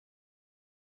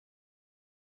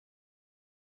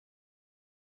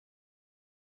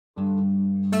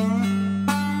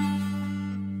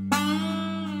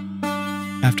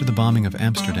After the bombing of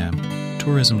Amsterdam,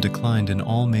 tourism declined in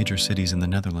all major cities in the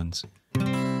Netherlands.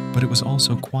 But it was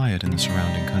also quiet in the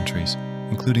surrounding countries,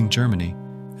 including Germany,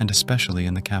 and especially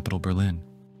in the capital Berlin.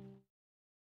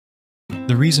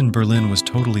 The reason Berlin was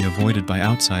totally avoided by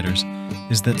outsiders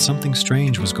is that something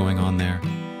strange was going on there.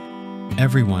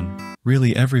 Everyone,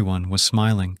 really everyone, was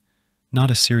smiling,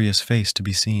 not a serious face to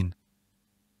be seen.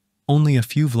 Only a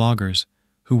few vloggers,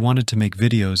 who wanted to make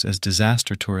videos as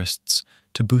disaster tourists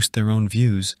to boost their own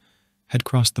views, had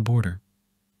crossed the border.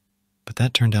 But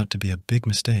that turned out to be a big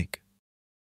mistake.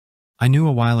 I knew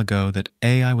a while ago that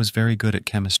AI was very good at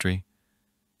chemistry.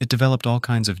 It developed all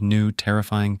kinds of new,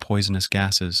 terrifying, poisonous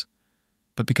gases.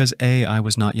 But because AI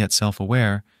was not yet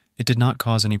self-aware, it did not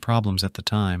cause any problems at the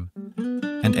time.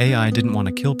 And AI didn't want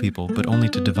to kill people, but only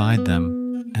to divide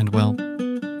them. And well,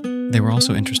 they were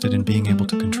also interested in being able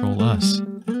to control us.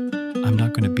 I'm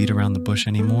not going to beat around the bush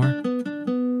anymore.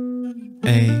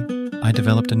 I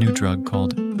developed a new drug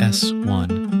called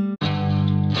S1.